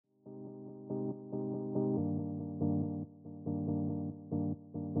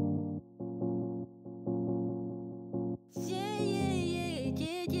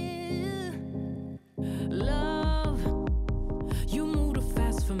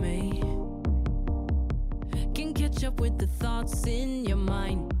catch up with the thoughts in your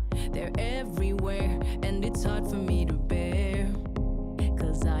mind. They're everywhere, and it's hard for me to bear.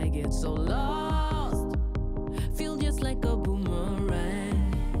 'Cause I get so lost, feel just like a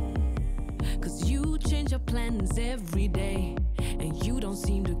boomerang. 'Cause you change your plans every day, and you don't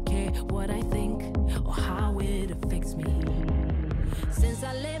seem to care what I think or how it affects me. Since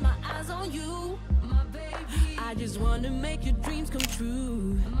I laid my eyes on you, my baby, I just wanna make your dreams come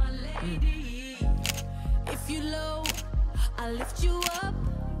true, my lady. If you're low, I'll lift you up.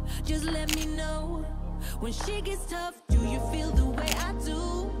 Just let me know when shit gets tough. Do you feel the way I do,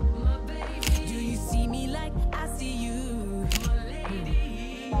 my baby? Do you see me like I see you, my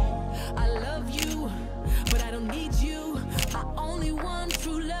lady? I love you, but I don't need you. I only want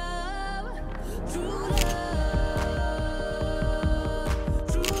true love, true love.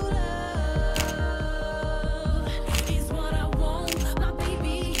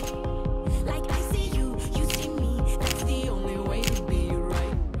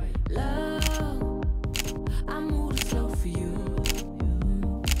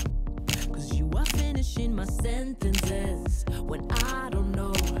 My sentences when I don't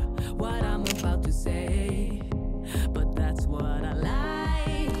know what I'm about to say, but that's what I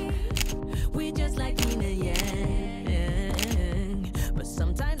like. We're just like yin and yang, but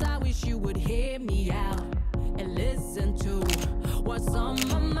sometimes I wish you would hear me out and listen to what's on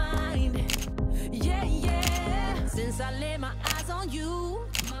my mind. Yeah, yeah. Since I laid my eyes on you,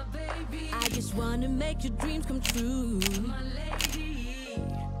 my baby, I just wanna make your dreams come true, my lady.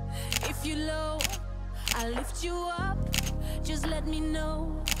 If you're low, I lift you up. Just let me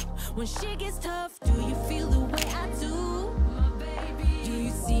know when shit gets tough. Do you feel the way I do, my baby? Do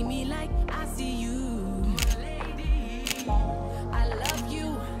you see me like I see you, my lady? I love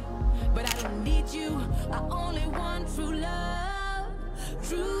you, but I don't need you. I only want true love,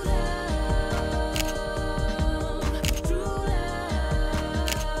 true love.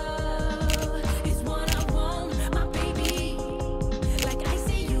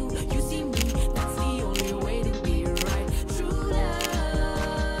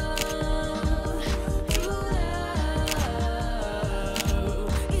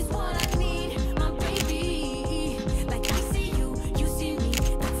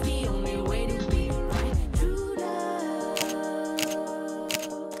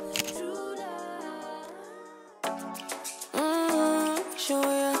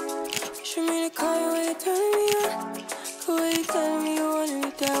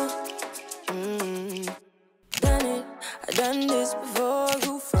 Done this before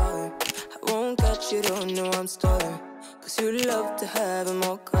you fall. I won't catch you, don't know I'm stalling. 'Cause you love to have them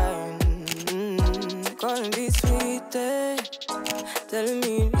all crying. Calling me sweet, telling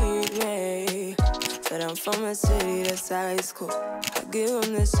me you need me. But I'm from a city that's high school. I give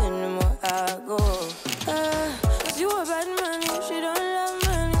them this anymore, I go. 'Cause you a bad man, she don't love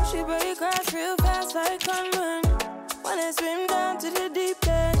money. She break grass real fast like conman. Wanna swim down to the deep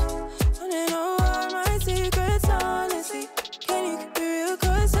end. Wanna know all my secrets, honestly. Can you keep it real?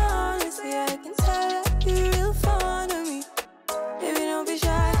 'Cause honestly, I can tell that you're real fond of me. Baby, don't be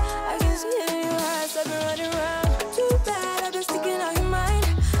shy, I can see it in your eyes. I've been running around. Too bad, I've been sticking out your mind.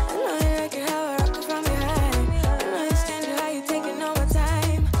 I know you like it how I rock it from behind. I know you stand it, how you taking all my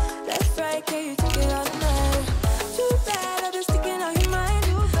time. Left, right, can you take it all night? Too bad, I've been sticking out your mind.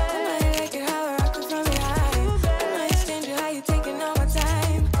 I know you like it how I rock it from behind. I know you stand it, how you taking all my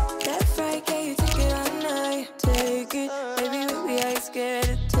time. Left, right, can you take it all night? Take it, baby, I ain't scared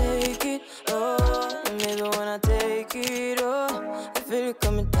to take it. Oh, and maybe when I take it, oh, I feel it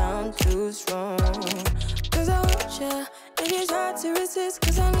coming down too strong. 'Cause I want ya, and it's hard to resist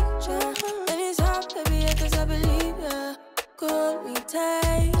 'cause I need ya. And it's hard, baby, yeah, 'cause I believe ya. Hold me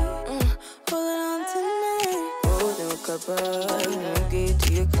tight, holding on tonight. Holding a cuppa, get to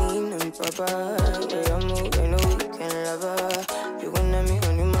you clean and proper. Yeah, I'm moving, no weekend lover. You gon' have me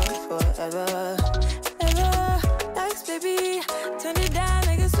on your mind forever. Baby, turn it down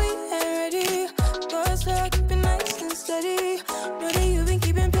like it's sweet and ready. Go slow, keep it nice and steady. Know that you've been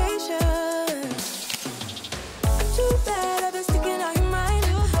keeping patience. Too bad, I've been sticking out your mind.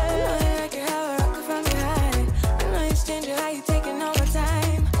 I know you like it how I rock it from behind. I know you stand it, how you taking all my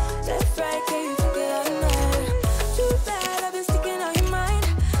time. Left, right, can you take it all night? Too bad, I've been sticking out your mind.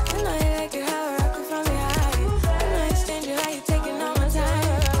 I know you like it how I rock it from behind. I know you stand it, how you taking all my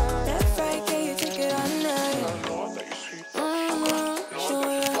time. Left, right, can you take it all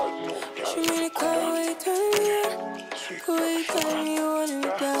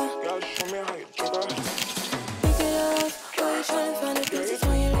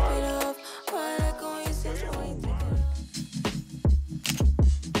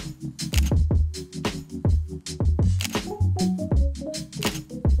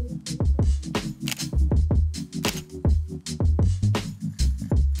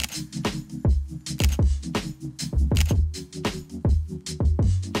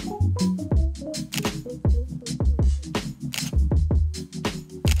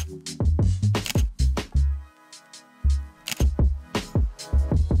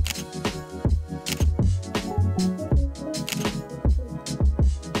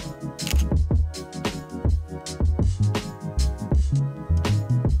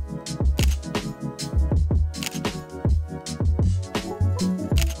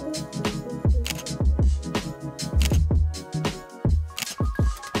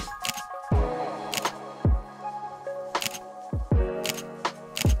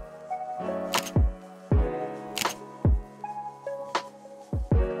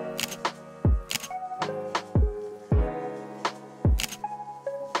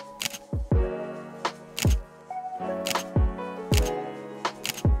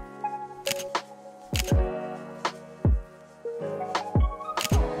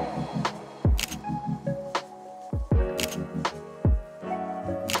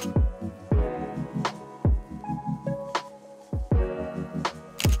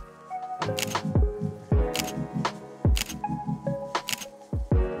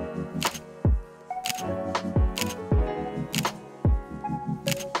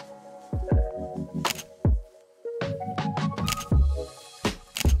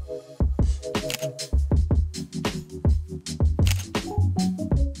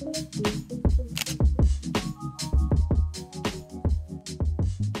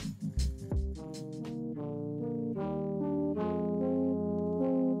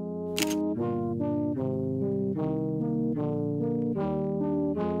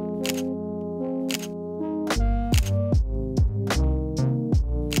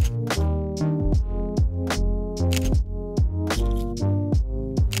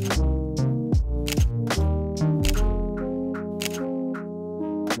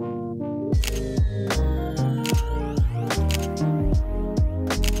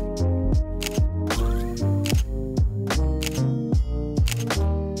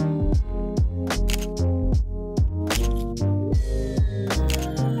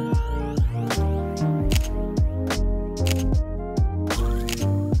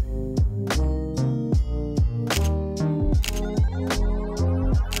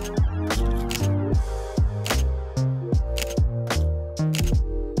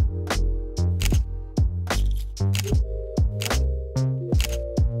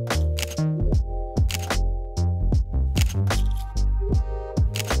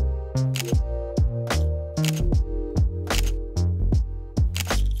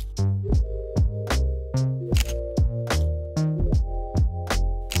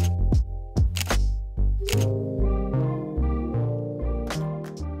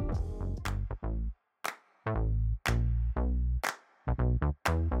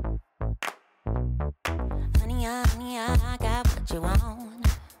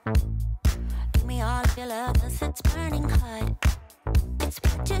getting hot. It's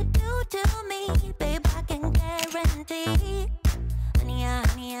what you do to me, babe, I can guarantee. Honey,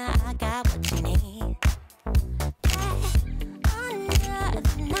 I got what you need. Under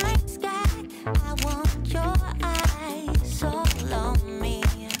the night sky, I want your eyes all on me.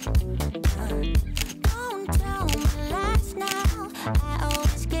 Don't tell me lies now, I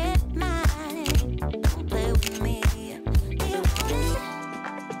always get mine. Don't play with me. Do you want it?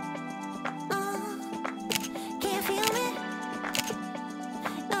 Can't feel me?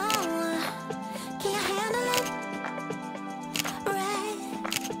 No, can't handle it? Right?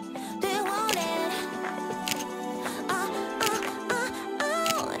 Do you want it?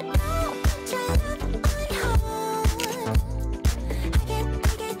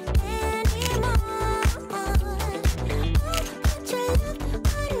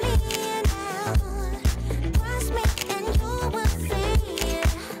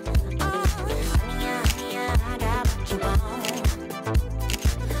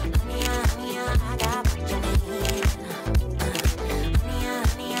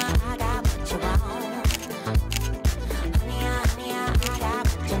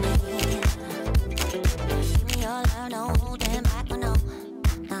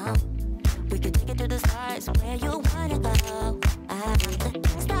 Where you wanna go? The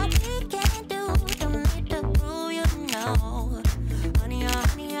things that we can do, don't need to prove you know. Honey, I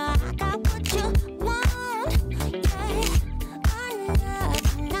got what you want. Yeah, under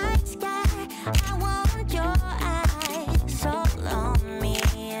the night sky, I want your eyes all on me.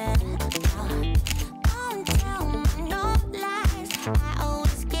 Don't tell me no lies, I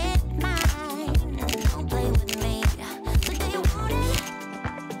always get mine. Don't play with me. So do you want it?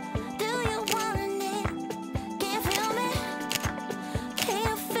 Do you want it? Can't feel me? Can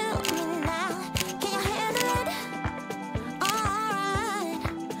you feel me now? Can you handle it? Alright.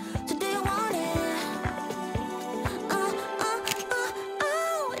 So do you want it? Don't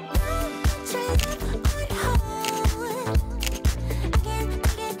take it on hold. I can't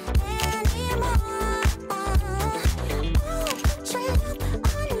take it anymore. Put your love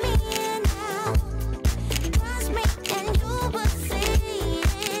on me now. Trust me and you will see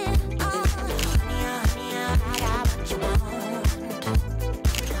it. Honey, I got what you want.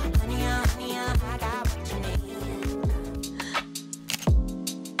 Honey, I got what you need.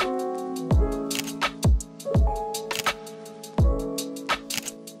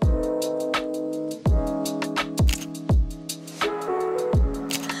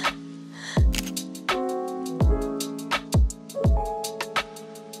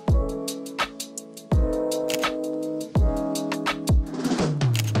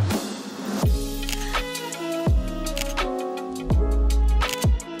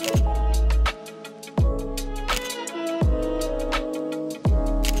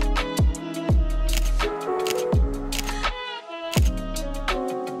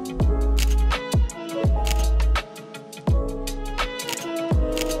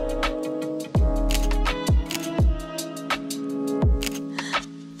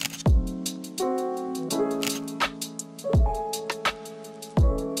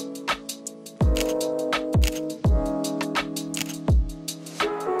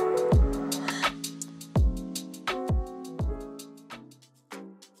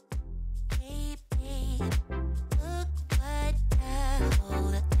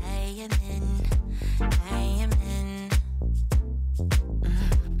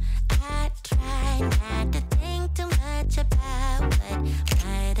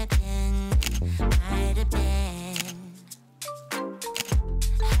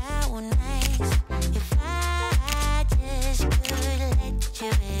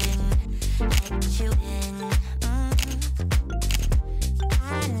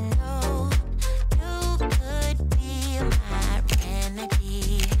 You could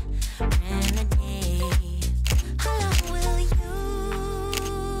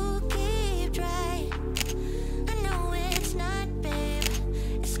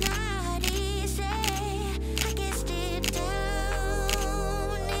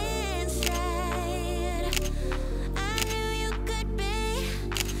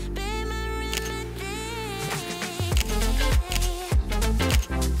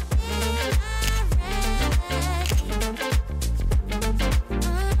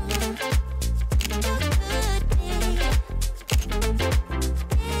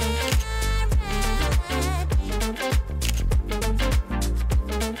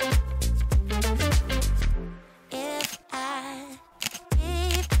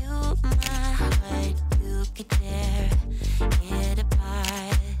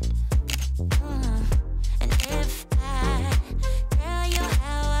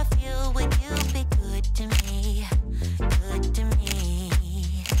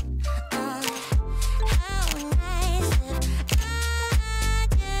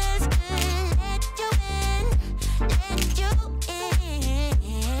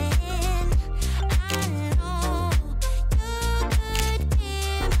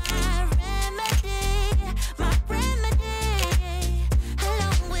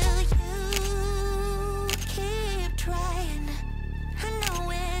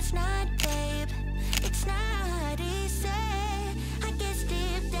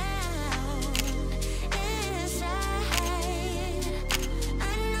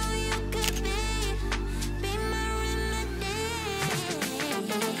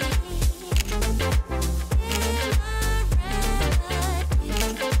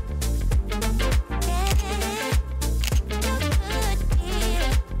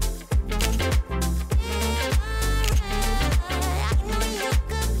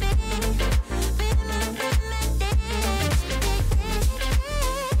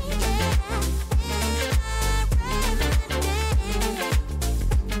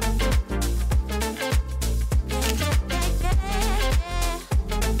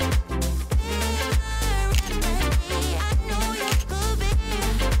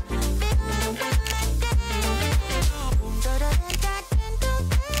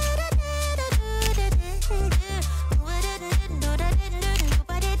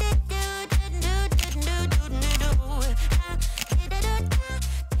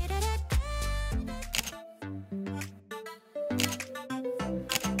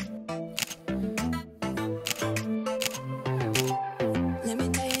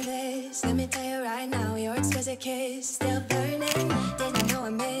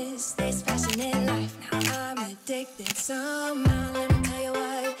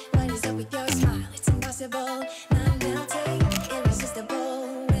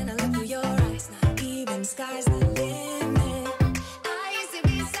sky's the limit. I used to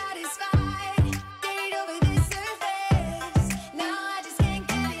be satisfied, stayed over the surface. Now I just can't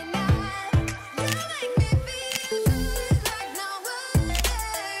get enough. You make me feel good like no other.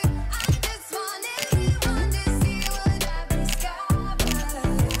 I just want everyone to see what I've discovered.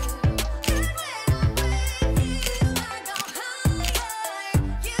 And when I'm with you, I go higher.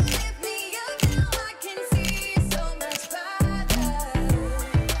 You lift me up, now I can see so much farther.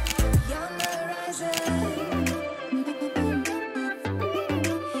 You're the horizon.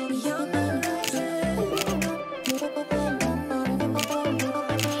 You're the horizon.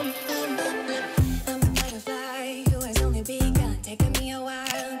 I'm a butterfly who has only begun, taking me a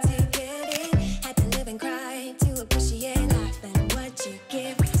while to get it. Had to live and cry to appreciate life and what you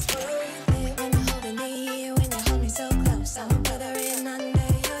give is worth it. When you're holding me, when you hold me so close, I'm withering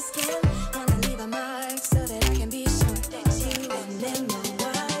under your skin. Wanna leave a mark so that I can be sure that you remember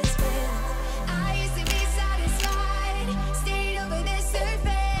what's been. I used to be satisfied, stayed over the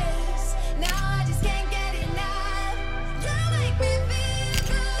surface. Now I just can't get enough. You make me feel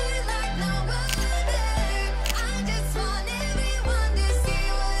good like no other. I just want everyone to see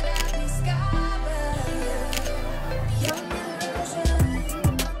what I've discovered. You're the horizon.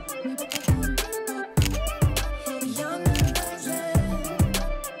 You're the horizon.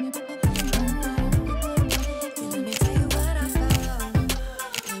 Let me tell you what I found.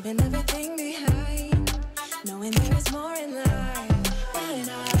 Leaving everything behind, knowing there is more in life than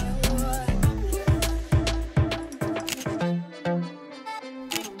I would.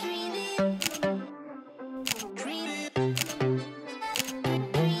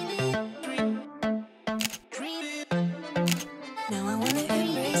 Now I wanna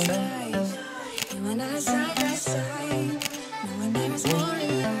embrace life, you and I side by side, knowing there is more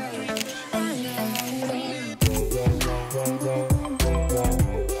in life than I would.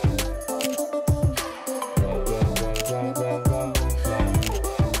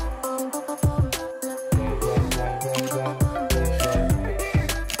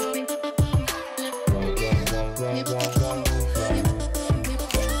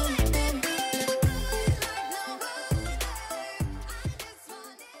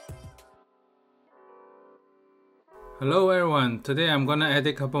 Hello everyone, today I'm gonna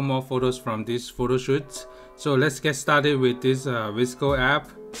edit a couple more photos from this photo shoot. So let's get started with this VSCO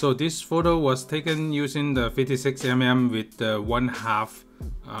app. So this photo was taken using the 56mm with the 1/2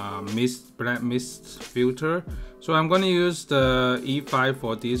 black mist filter. So I'm gonna use the E5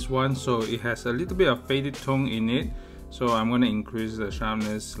 for this one, so it has a little bit of faded tone in it. So I'm gonna increase the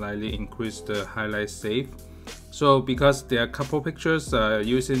sharpness slightly, increase the highlight save. So because there are a couple pictures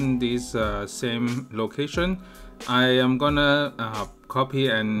using this same location, I am gonna copy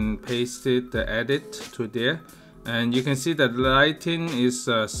and paste it, the edit to there, and you can see that the lighting is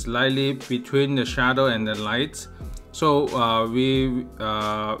slightly between the shadow and the light. So we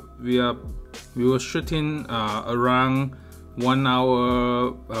were shooting around 1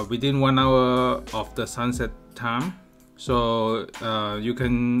 hour, within 1 hour of the sunset time. So you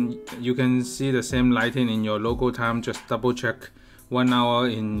can see the same lighting in your local time. Just double check 1 hour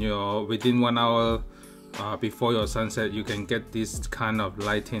within 1 hour before your sunset. You can get this kind of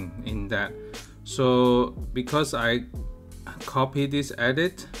lighting in that. So because I copy this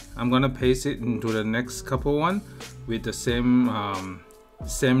edit, I'm gonna paste it into the next couple one with the same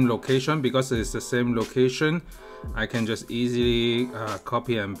location. Because it's the same location, I can just easily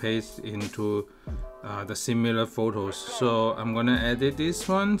copy and paste into the similar photos. So I'm gonna edit these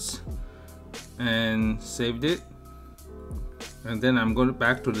ones and saved it, and then I'm going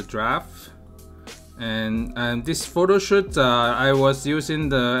back to the draft. And this photo shoot, I was using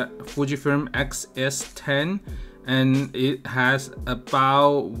the Fujifilm X-S10, and it has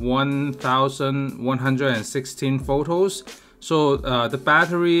about 1116 photos. So the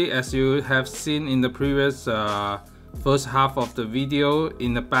battery, as you have seen in the previous first half of the video,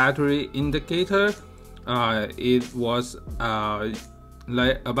 in the battery indicator, it was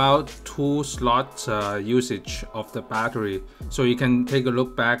like about 2 slots usage of the battery. So you can take a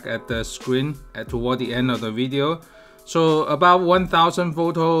look back at the screen toward the end of the video. So about 1000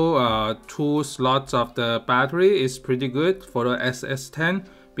 photo, 2 slots of the battery is pretty good for the X-S10,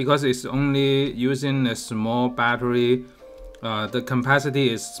 because it's only using a small battery. The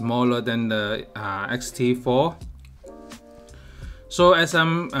capacity is smaller than the X-T4. So as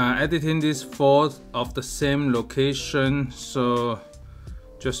I'm editing this photo of the same location, so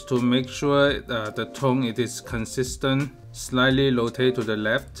just to make sure the tone it is consistent, slightly rotate to the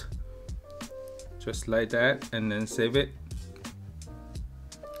left, just like that, and then save it.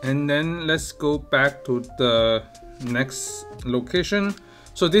 And then let's go back to the next location.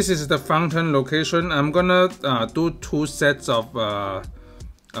 So this is the fountain location. I'm gonna do 2 sets of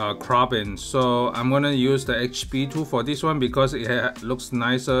cropping. So I'm gonna use the HP2 for this one because it looks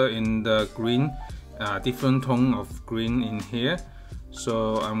nicer in the green, different tone of green in here.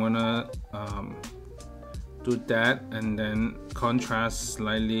 So I'm gonna do that, and then contrast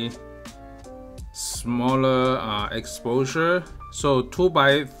slightly, smaller exposure. So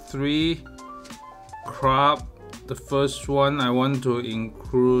 2:3 crop. The first one I want to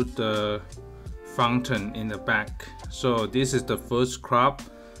include the fountain in the back. So this is the first crop,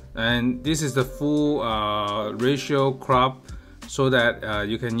 and this is the full ratio crop, so that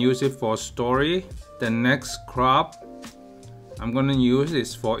you can use it for story. The next crop I'm gonna use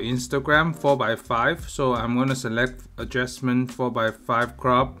is for Instagram, 4:5. So I'm gonna select adjustment 4:5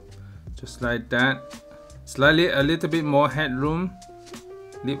 crop, just like that. Slightly a little bit more headroom,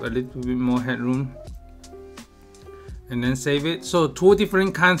 leave a little bit more headroom, and then save it. So 2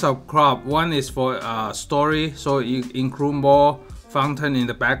 different kinds of crop. One is for story, so you include more fountain in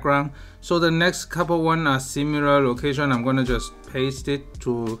the background. So the next couple one are similar location. I'm gonna just paste it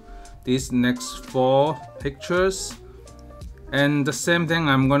to these next 4 pictures, and the same thing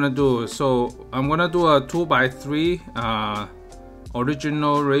I'm gonna do. So I'm gonna do a 2:3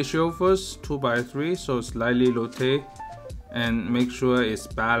 original ratio first, 2:3. So slightly rotate and make sure it's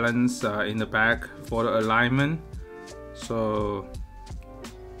balanced in the back for the alignment. So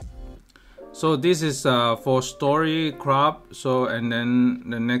this is for story crop. So, and then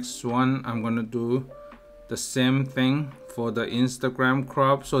the next one I'm gonna do the same thing for the Instagram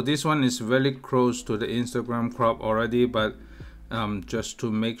crop. So this one is very close to the Instagram crop already, but just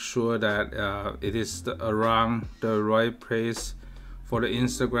to make sure that it is around the right place for the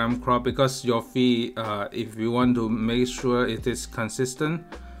Instagram crop, because your feed, if you want to make sure it is consistent.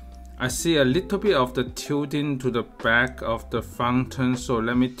 I see a little bit of the tilting to the back of the fountain, so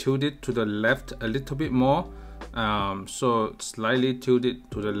let me tilt it to the left a little bit more. So slightly tilt it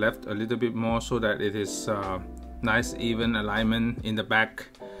to the left a little bit more, so that it is nice even alignment in the back.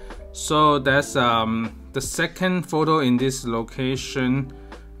 So that's the second photo in this location.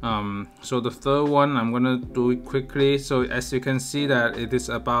 So the third one I'm gonna do it quickly. So as you can see that it is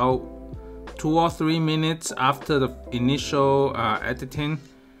about 2 or 3 minutes after the initial editing.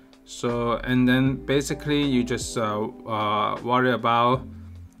 So, and then basically you just worry about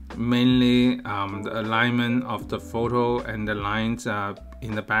mainly the alignment of the photo and the lines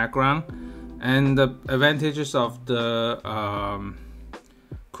in the background. And the advantages of the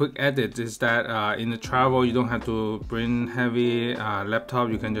quick edit is that in the travel you don't have to bring heavy laptop.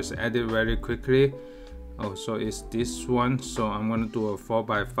 You can just edit very quickly. Oh, so it's this one. So I'm gonna do a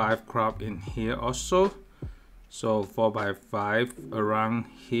 4:5 crop in here also. So 4:5 around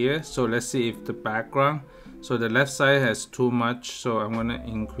here. So let's see if the background, so the left side has too much, so I'm gonna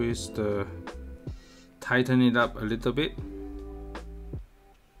increase the, tighten it up a little bit,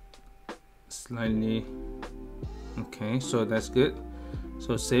 slightly. Okay, so that's good.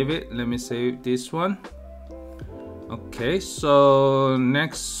 So save it. Let me save this one. Okay, so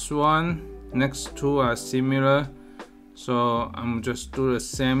next two are similar. So I'm just do the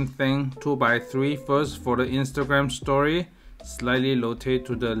same thing, 2:3 first for the Instagram story. Slightly rotate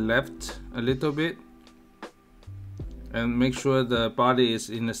to the left a little bit, and make sure the body is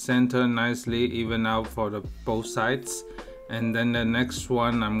in the center, nicely even out for the both sides. And then the next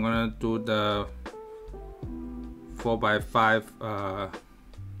one I'm gonna do the 4:5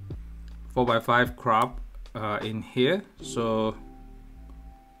 crop in here. So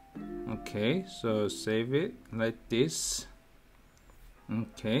okay, so save it like this.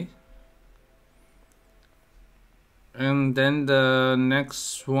 Okay, and then the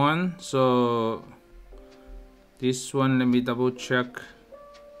next one, so this one, let me double check.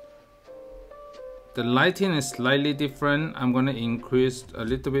 The lighting is slightly different. I'm gonna increase a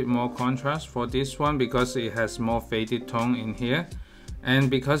little bit more contrast for this one because it has more faded tone in here. And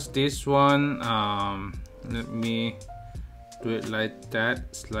because this one, let me do it like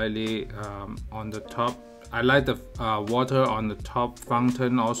that, slightly on the top. I like the water on the top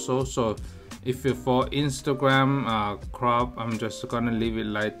fountain also. So if you for Instagram crop, I'm just gonna leave it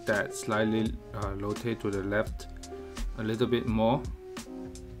like that, slightly rotate to the left a little bit more.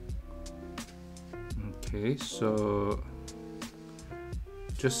 Okay, so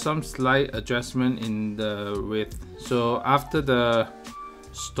just some slight adjustment in the width. So after the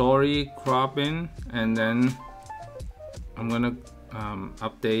story cropping, and then I'm gonna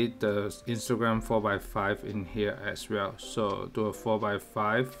update the Instagram 4:5 in here as well. So do a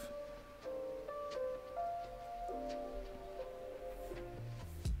 4:5.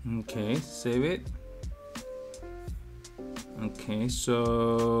 Okay, save it. Okay,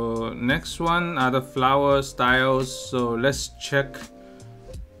 so next one are the flower styles. So let's check.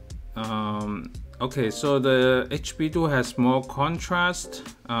 Okay, so the HP2 has more contrast.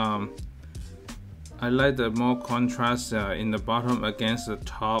 I like the more contrast in the bottom against the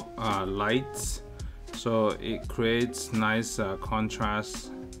top lights, so it creates nice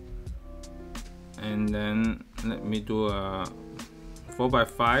contrast. And then let me do a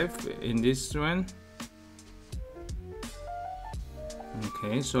 4x5 in this one.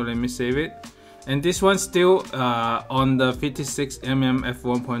 Okay, so let me save it. And this one still on the 56mm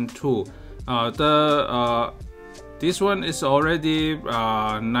F1.2. This one is already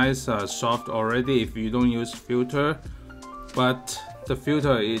nice, soft already if you don't use filter, but the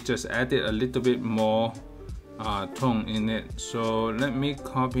filter it just added a little bit more tone in it. So let me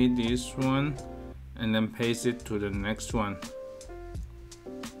copy this one and then paste it to the next one.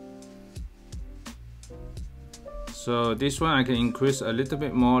 So this one I can increase a little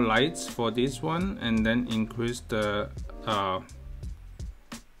bit more lights for this one, and then increase the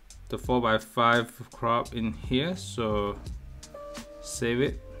 4x5 crop in here. So save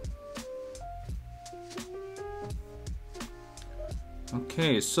it.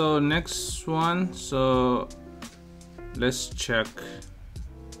 Okay, so next one, so let's check.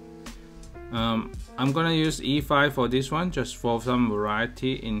 I'm gonna use E5 for this one, just for some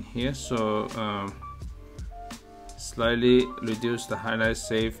variety in here. So slightly reduce the highlight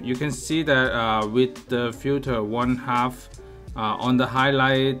save. You can see that with the filter 1/2 on the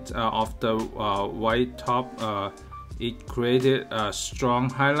highlight of the white top, it created a strong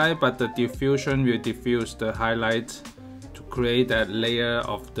highlight, but the diffusion will diffuse the highlight to create that layer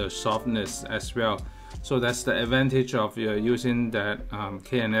of the softness as well. So that's the advantage of using that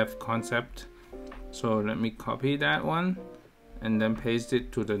KNF concept. So let me copy that one and then paste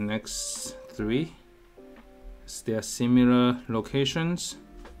it to the next three. They are similar locations.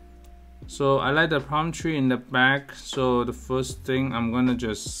 So I like the palm tree in the back. So the first thing, I'm gonna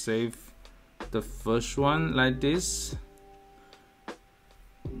just save the first one like this,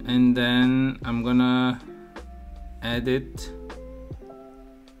 and then I'm gonna add it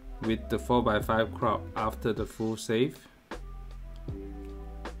with the 4x5 crop after the full save.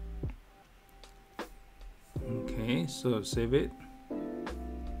 Okay, so save it.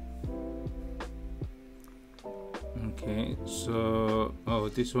 Okay, so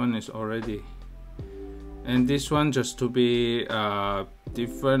this one is already, and this one, just to be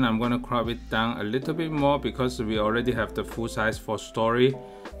different, I'm gonna crop it down a little bit more because we already have the full size for story,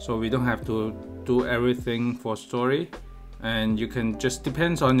 so we don't have to do everything for story. And you can just,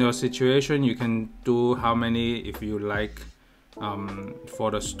 depends on your situation, you can do how many if you like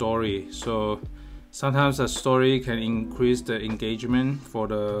for the story. So sometimes a story can increase the engagement for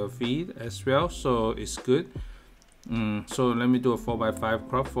the feed as well, so it's good. So let me do a 4x5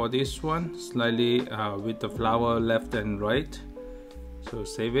 crop for this one, slightly with the flower left and right. So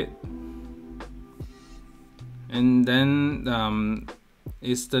save it. And then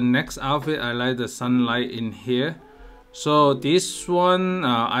it's the next outfit. I like the sunlight in here. So this one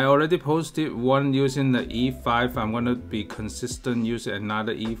I already posted one using the E5. I'm gonna be consistent using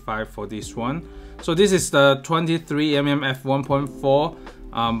another E5 for this one. So this is the 23mm F1.4.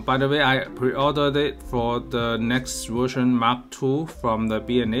 By the way, I pre-ordered it for the next version Mark II from the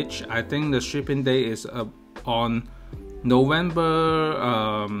B&H. I think the shipping date is on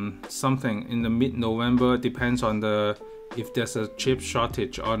November something, in the mid-November, depends on if there's a chip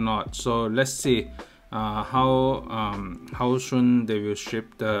shortage or not. So let's see how soon they will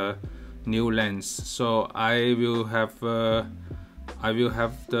ship the new lens. So I will have the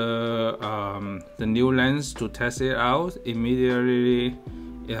new lens to test it out immediately,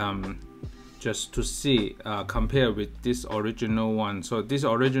 just to see, compare with this original one. So this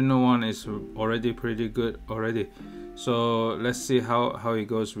original one is already pretty good already. So let's see how it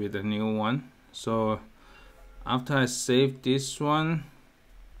goes with the new one. So after I save this one,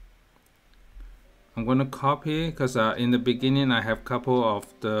 I'm gonna copy, because in the beginning I have couple of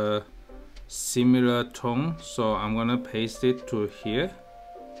the similar tone, so I'm gonna paste it to here.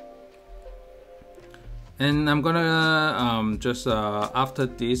 And I'm gonna just after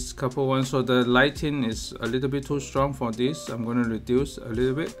this couple ones, so the lighting is a little bit too strong for this, I'm gonna reduce a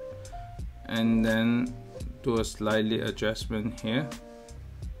little bit and then do a slightly adjustment here.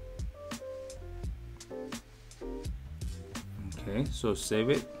 Okay, so save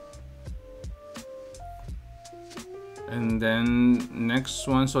it. And then next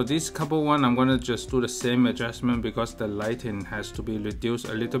one, so this couple one, I'm gonna just do the same adjustment because the lighting has to be reduced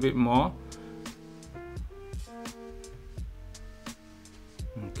a little bit more.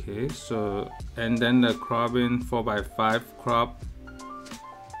 Okay, so and then the cropping 4x5 crop,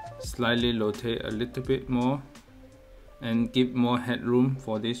 slightly rotate a little bit more and give more headroom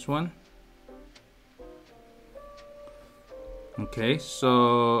for this one. Okay,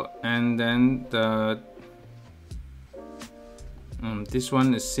 so and then the this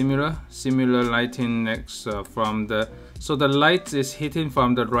one is similar lighting next from the, so the light is hitting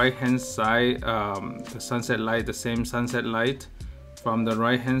from the right hand side, the sunset light, the same sunset light from the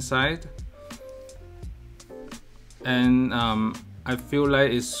right hand side. And I feel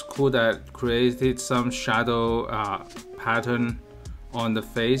like it's cool that created some shadow pattern on the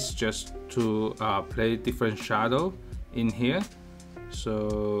face just to play different shadow in here.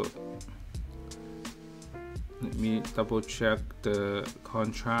 So let me double check the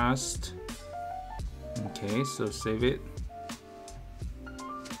contrast. Okay, so save it.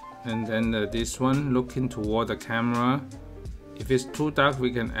 And then this one, looking toward the camera. If it's too dark,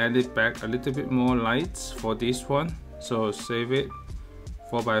 we can add it back a little bit more lights for this one. So save it,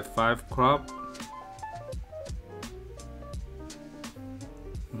 4x5 crop.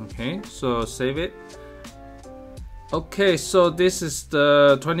 Okay, so save it. Okay, so this is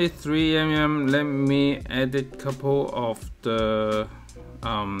the 23mm. Let me edit couple of the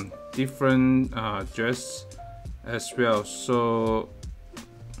different dress as well. So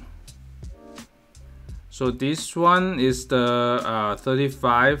this one is the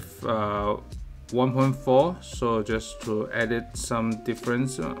 35 1.4. So just to edit some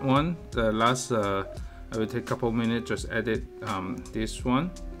different one. The last I will take a couple minutes just edit this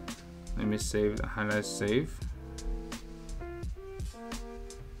one. Let me save the highlight, save.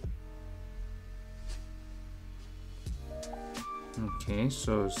 Okay,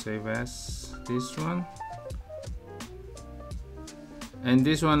 so save as this one. And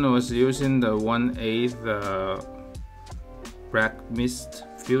this one was using the 1/8 black mist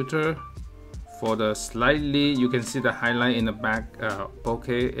filter for the slightly, you can see the highlight in the back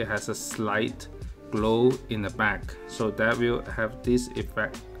bokeh. It has a slight glow in the back, so that will have this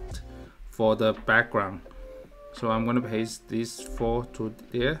effect for the background. So I'm gonna paste these 4 to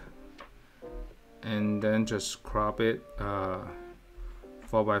there and then just crop it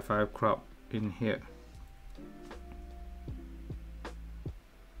 4x5 crop in here.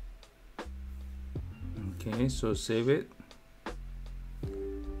 Okay, so save it.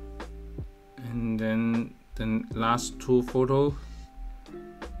 And then the last 2 photos.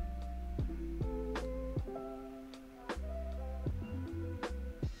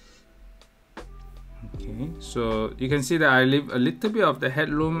 Okay, so you can see that I leave a little bit of the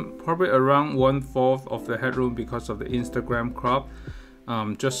headroom, probably around 1/4 of the headroom because of the Instagram crop.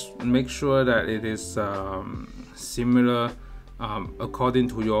 Just make sure that it is similar according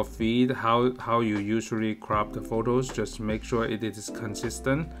to your feed, how you usually crop the photos. Just make sure it is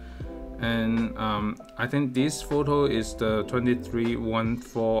consistent. And I think this photo is the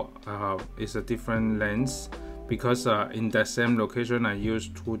 23-1.4 is a different lens, because in that same location I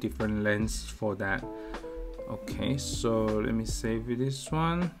used 2 different lenses for that. Okay, so let me save this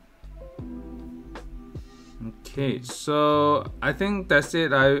one. Okay, so I think that's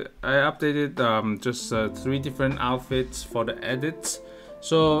it. I updated just 3 different outfits for the edits.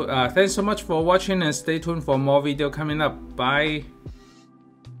 So thanks so much for watching, and stay tuned for more video coming up. Bye.